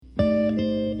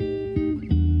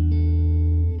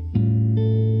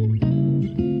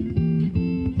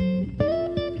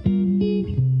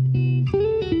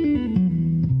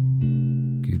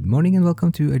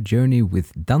welcome to A Journey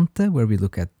with Dante, where we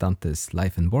look at Dante's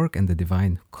life and work and the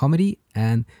Divine Comedy.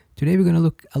 And today we're going to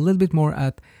look a little bit more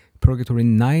at Purgatory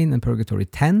 9 and Purgatory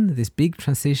 10, this big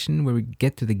transition where we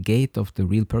get to the gate of the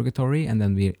real purgatory and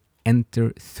then we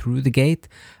enter through the gate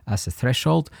as a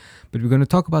threshold. But we're going to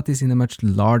talk about this in a much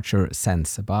larger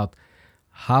sense, about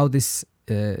how this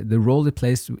the role it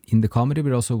plays in the comedy,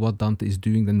 but also what Dante is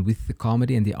doing then with the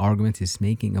comedy and the argument he's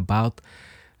making about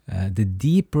the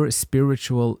deeper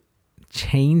spiritual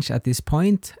change at this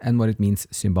point and what it means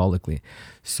symbolically.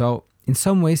 So in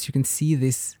some ways you can see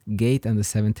this gate and the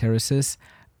seven terraces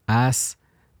as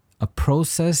a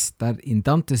process that in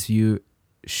Dante's view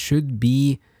should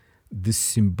be the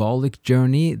symbolic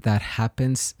journey that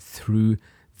happens through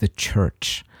the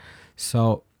church.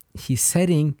 So he's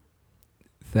setting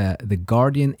the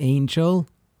guardian angel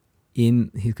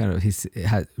in his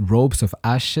robes of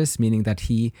ashes, meaning that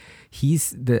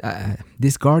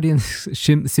this guardian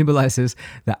symbolizes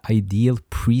the ideal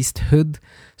priesthood.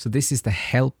 So this is the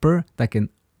helper that can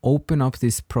open up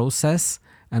this process,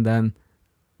 and then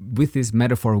with this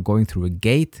metaphor of going through a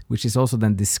gate, which is also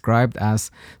then described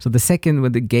as, so the second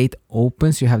when the gate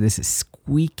opens, you have this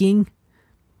squeaking,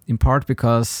 in part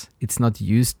because it's not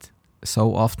used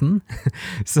so often.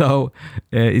 So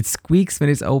it squeaks when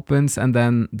it opens, and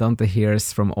then Dante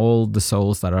hears from all the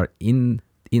souls that are in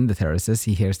the terraces,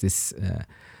 he hears this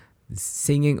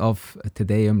singing of Te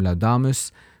Deum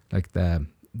Laudamus, like the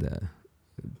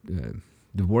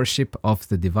worship of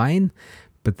the divine,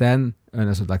 but then and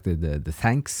also like the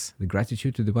thanks, the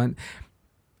gratitude to the divine.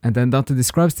 And then Dante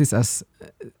describes this as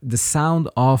the sound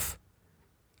of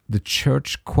the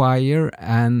church choir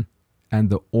and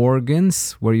the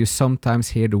organs, where you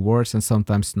sometimes hear the words and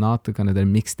sometimes not, they're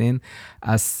mixed in,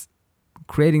 as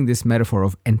creating this metaphor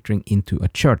of entering into a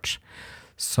church.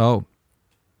 So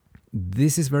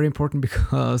this is very important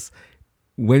because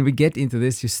when we get into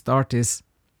this, you start this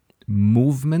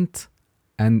movement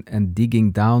and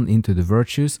digging down into the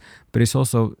virtues, but it's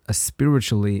also a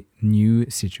spiritually new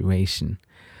situation.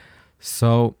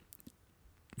 So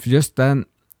just then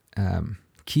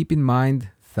keep in mind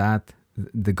that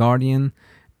the guardian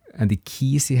and the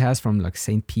keys he has from like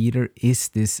Saint Peter is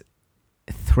this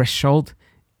threshold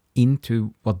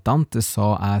into what Dante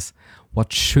saw as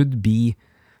what should be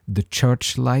the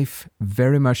church life,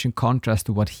 very much in contrast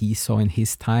to what he saw in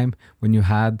his time, when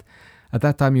at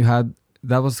that time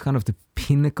that was kind of the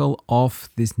pinnacle of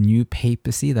this new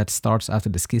papacy that starts after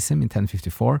the schism in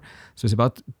 1054. So it's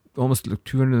about almost like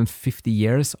 250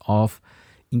 years of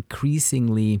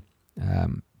increasingly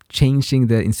changing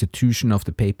the institution of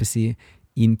the papacy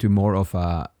into more of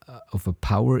a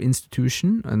power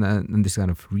institution, and this kind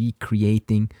of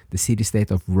recreating the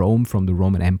city-state of Rome from the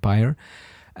Roman Empire,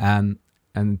 and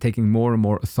taking more and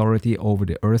more authority over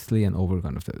the earthly and over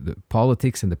kind of the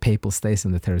politics and the papal states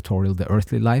and the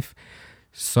earthly life.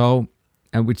 So,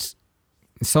 and which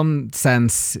in some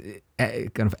sense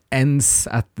kind of ends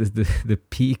at the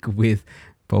peak with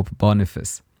Pope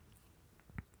Boniface.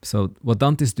 So what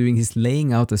Dante is doing, he's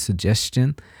laying out a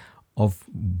suggestion of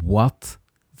what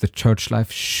the church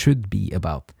life should be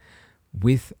about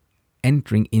with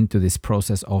entering into this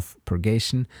process of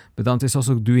purgation. But Dante is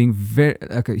also doing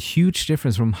a huge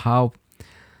difference from how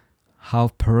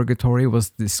purgatory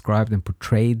was described and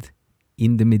portrayed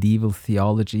in the medieval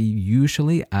theology,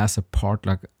 usually as a part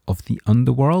like of the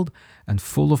underworld and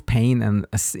full of pain and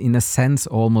in a sense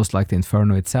almost like the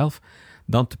Inferno itself.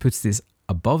 Dante puts this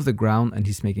above the ground, and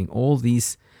he's making all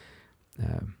these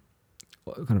kind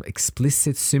of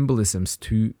explicit symbolisms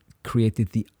to create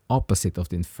it the opposite of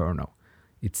the Inferno.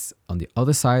 It's on the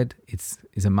other side. It's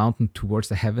a mountain towards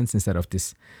the heavens instead of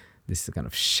this kind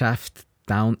of shaft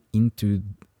down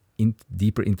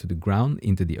deeper into the ground,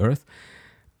 into the earth.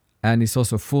 And it's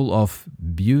also full of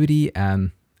beauty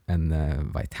and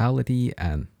vitality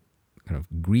and kind of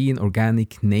green,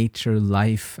 organic nature,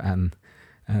 life, and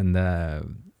the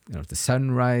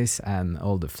sunrise and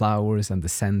all the flowers and the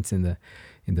scents in the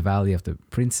Valley of the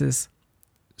Princes.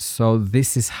 So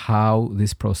this is how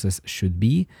this process should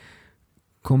be,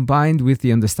 combined with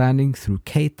the understanding through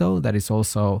Cato that it's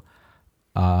also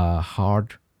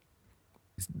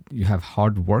you have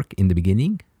hard work in the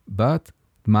beginning, but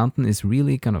the mountain is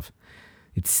really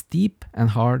it's steep and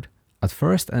hard at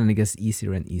first, and it gets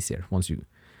easier and easier once you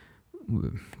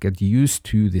get used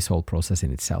to this whole process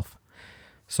in itself.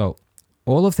 So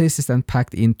all of this is then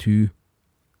packed into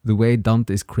the way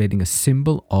Dante is creating a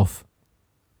symbol of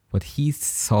what he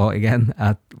saw again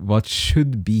at what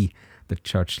should be the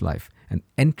church life. And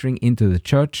entering into the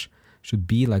church should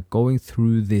be like going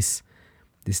through this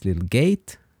little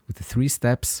gate with the 3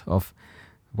 steps of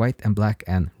white and black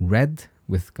and red,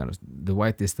 with kind of the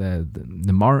white is the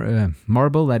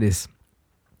marble that is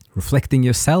reflecting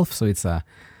yourself. So it's a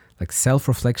like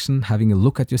self-reflection, having a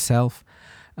look at yourself.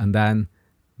 And then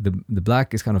the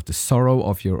black is kind of the sorrow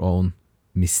of your own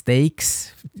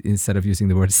mistakes, instead of using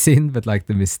the word sin, but like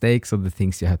the mistakes of the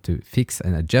things you have to fix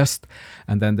and adjust.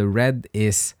 And then the red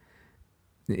is,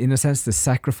 in a sense, the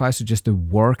sacrifice, or just the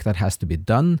work that has to be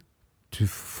done to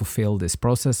fulfill this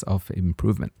process of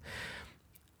improvement.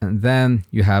 And then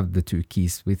you have the two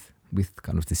keys with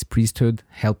kind of this priesthood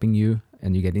helping you,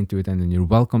 and you get into it, and then you're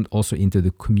welcomed also into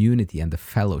the community and the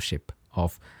fellowship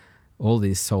of all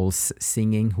these souls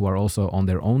singing who are also on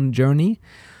their own journey.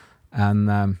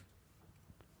 And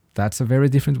that's a very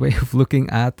different way of looking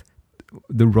at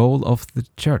the role of the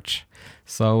church.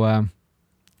 So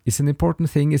it's an important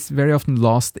thing. It's very often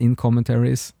lost in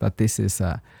commentaries that this is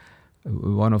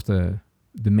one of the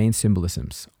main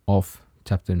symbolisms of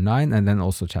chapter 9, and then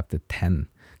also chapter 10,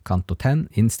 Canto 10,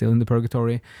 still in the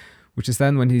Purgatory, which is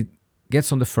then when he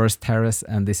gets on the first terrace,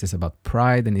 and this is about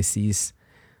pride, and he sees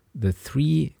the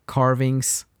 3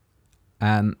 carvings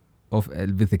and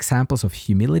with examples of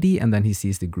humility, and then he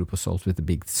sees the group of souls with the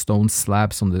big stone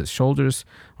slabs on the shoulders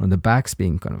or on the backs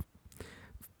being kind of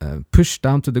pushed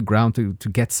down to the ground to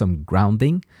get some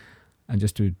grounding, and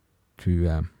just to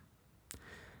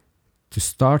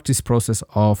start this process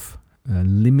of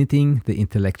limiting the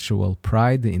intellectual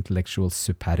pride, the intellectual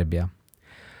superbia.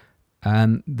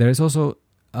 And there is also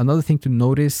another thing to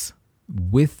notice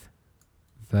with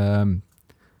the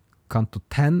Canto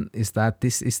 10 is that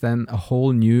this is then a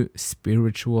whole new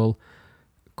spiritual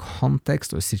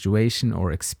context or situation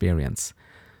or experience.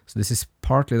 So this is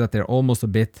partly that they're almost a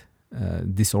bit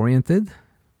disoriented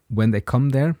when they come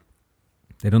there.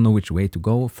 They don't know which way to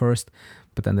go first,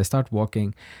 but then they start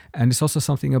walking. And it's also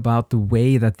something about the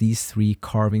way that these 3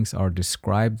 carvings are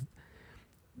described.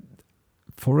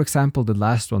 For example, the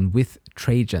last one with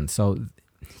Trajan. So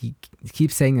he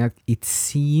keeps saying that it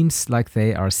seems like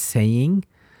they are saying,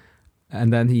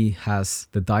 and then he has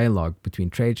the dialogue between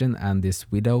Trajan and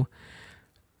this widow.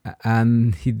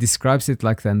 And he describes it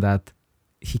like then that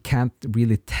he can't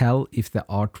really tell if the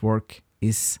artwork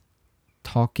is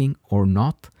talking or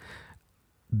not,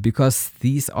 because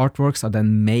these artworks are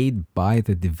then made by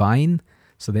the divine,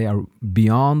 so they are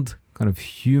beyond kind of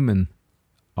human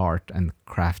art and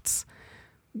crafts,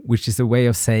 which is a way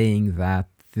of saying that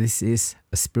this is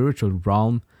a spiritual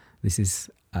realm. This is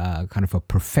kind of a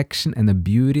perfection and a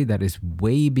beauty that is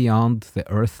way beyond the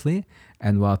earthly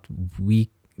and what we,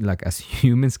 like as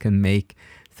humans, can make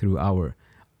through our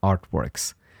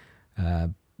artworks.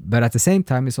 But at the same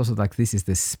time, it's also like this is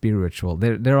the spiritual.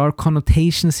 There are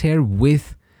connotations here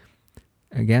with,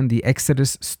 again, the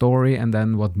Exodus story, and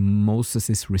then what Moses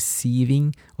is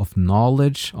receiving of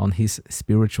knowledge on his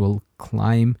spiritual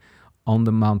climb on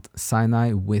the Mount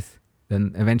Sinai, with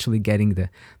then eventually getting the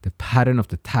pattern of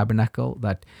the tabernacle,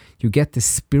 that you get the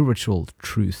spiritual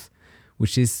truth,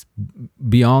 which is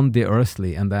beyond the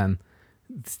earthly. And then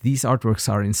these artworks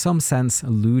are in some sense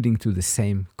alluding to the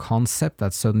same concept,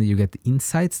 that suddenly you get the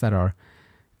insights that are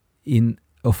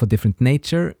of a different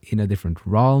nature, in a different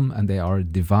realm, and they are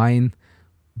divine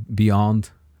beyond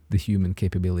the human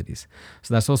capabilities.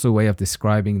 So that's also a way of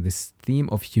describing this theme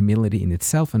of humility in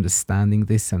itself, understanding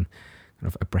this and kind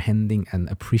of apprehending and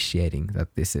appreciating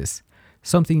that this is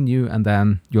something new. And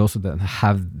then you also then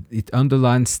have, it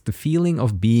underlines the feeling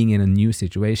of being in a new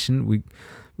situation. We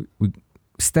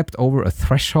stepped over a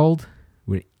threshold.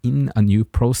 We're in a new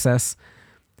process.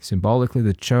 Symbolically,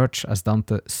 the church, as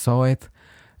Dante saw it,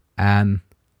 and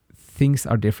things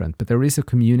are different. But there is a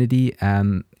community,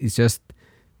 and it's just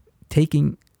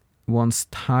taking one's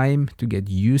time to get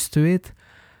used to it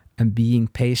and being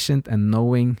patient and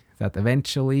knowing that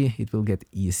eventually it will get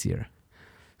easier.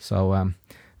 So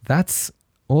that's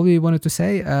all we wanted to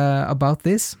say about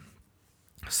this.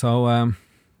 So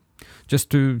just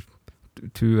to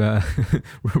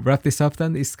wrap this up,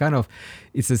 then, it's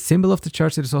a symbol of the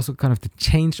church. It is also kind of the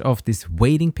change of this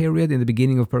waiting period in the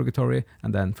beginning of Purgatory,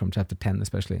 and then from chapter 10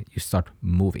 especially, you start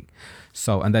moving.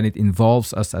 So, and then it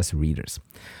involves us as readers.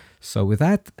 So with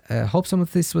that, hope some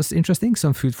of this was interesting,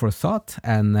 some food for thought,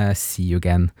 and see you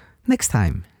again next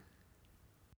time.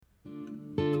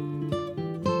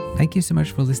 Thank you so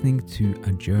much for listening to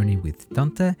A Journey with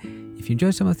Dante. If you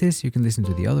enjoyed some of this, you can listen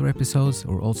to the other episodes,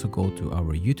 or also go to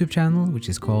our YouTube channel, which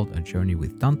is called A Journey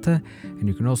with Dante. And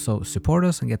you can also support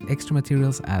us and get extra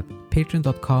materials at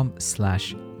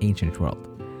patreon.com/ancientworld.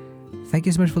 Thank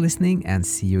you so much for listening, and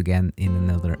see you again in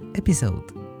another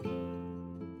episode.